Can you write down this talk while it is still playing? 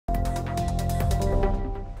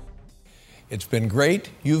It's been great.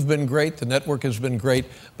 You've been great. The network has been great,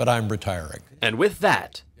 but I'm retiring. And with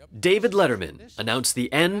that, David Letterman announced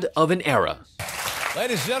the end of an era.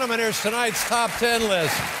 Ladies and gentlemen, here's tonight's top 10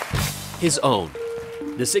 list. His own.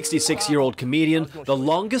 The 66-year-old comedian, the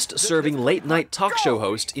longest-serving late-night talk show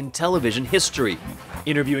host in television history,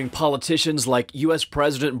 interviewing politicians like U.S.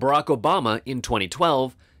 President Barack Obama in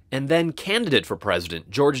 2012, and then candidate for president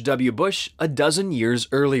George W. Bush a dozen years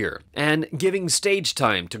earlier, and giving stage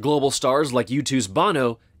time to global stars like U2's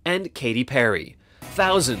Bono and Katy Perry.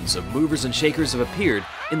 Thousands of movers and shakers have appeared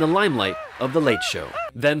in the limelight of The Late Show.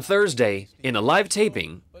 Then Thursday, in a live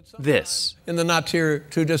taping, this. In the not too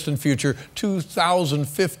distant future,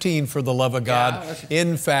 2015, for the love of God. Yeah.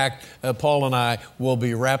 In fact, Paul and I will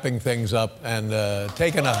be wrapping things up and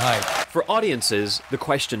taking a hike. For audiences, the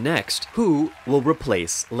question next, who will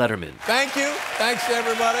replace Letterman? Thank you. Thanks to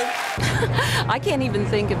everybody. I can't even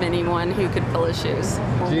think of anyone who could fill his shoes.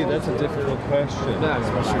 Gee, that's a difficult question.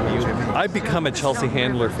 I've become a Chelsea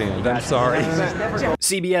Handler fan. I'm sorry.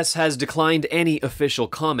 CBS has declined any official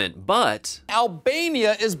comment, but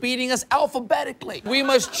Albania is beating us alphabetically. We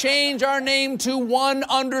must change our name to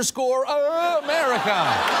 _America.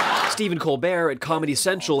 Stephen Colbert at Comedy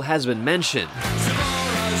Central has been mentioned.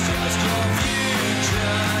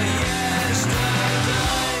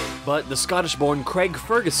 But the Scottish-born Craig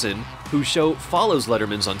Ferguson, whose show follows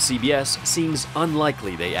Letterman's on CBS, seems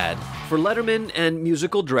unlikely, they add. For Letterman and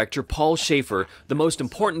musical director Paul Schaefer, the most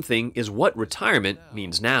important thing is what retirement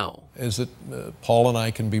means now. Is that Paul and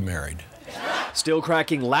I can be married. Still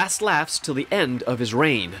cracking last laughs till the end of his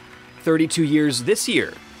reign. 32 years this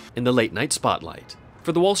year in the late-night spotlight.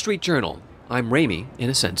 For the Wall Street Journal, I'm Ramy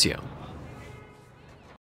Inocencio.